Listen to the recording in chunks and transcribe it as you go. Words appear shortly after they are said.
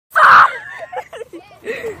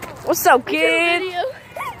What's up, kid?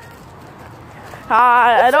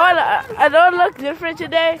 I don't look different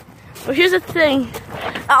today, but here's the thing.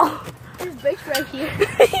 Oh, there's brakes right here.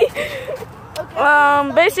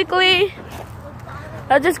 Basically,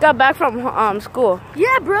 I just got back from school.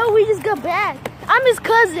 Yeah, bro, we just got back. I'm his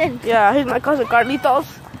cousin. Yeah, he's my cousin Carlitos.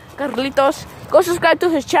 Carlitos. Go subscribe to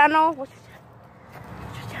his channel. What's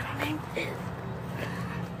your channel name?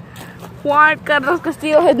 Juan Carlos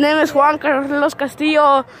Castillo. His name is Juan Carlos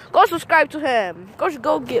Castillo. Go subscribe to him.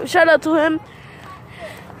 Go give shout out to him.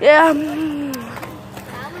 Yeah,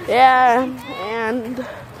 and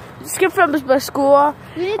skip from this school.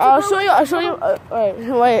 I'll show you.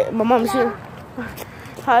 Wait, my mom's here.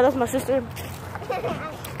 Hi, that's my sister.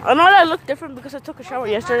 I know that I look different because I took a shower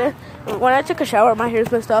yesterday. When I took a shower, my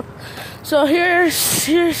hair's messed up. So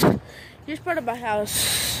here's part of my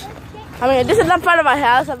house. I mean, this is not part of my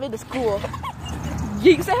house. I'm in the school.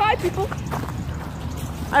 You can say hi, people.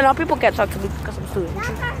 I know people can't talk to me because I'm student.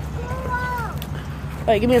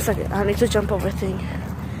 Alright, give me a second. I need to jump over thing.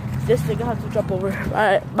 This thing I have to jump over.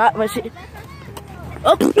 Alright, bye. My shit.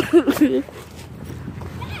 Oh.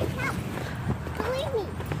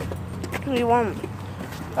 You want?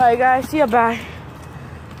 Alright, guys. See ya. Bye.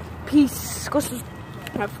 Peace.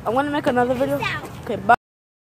 I want to make another video. Okay, bye.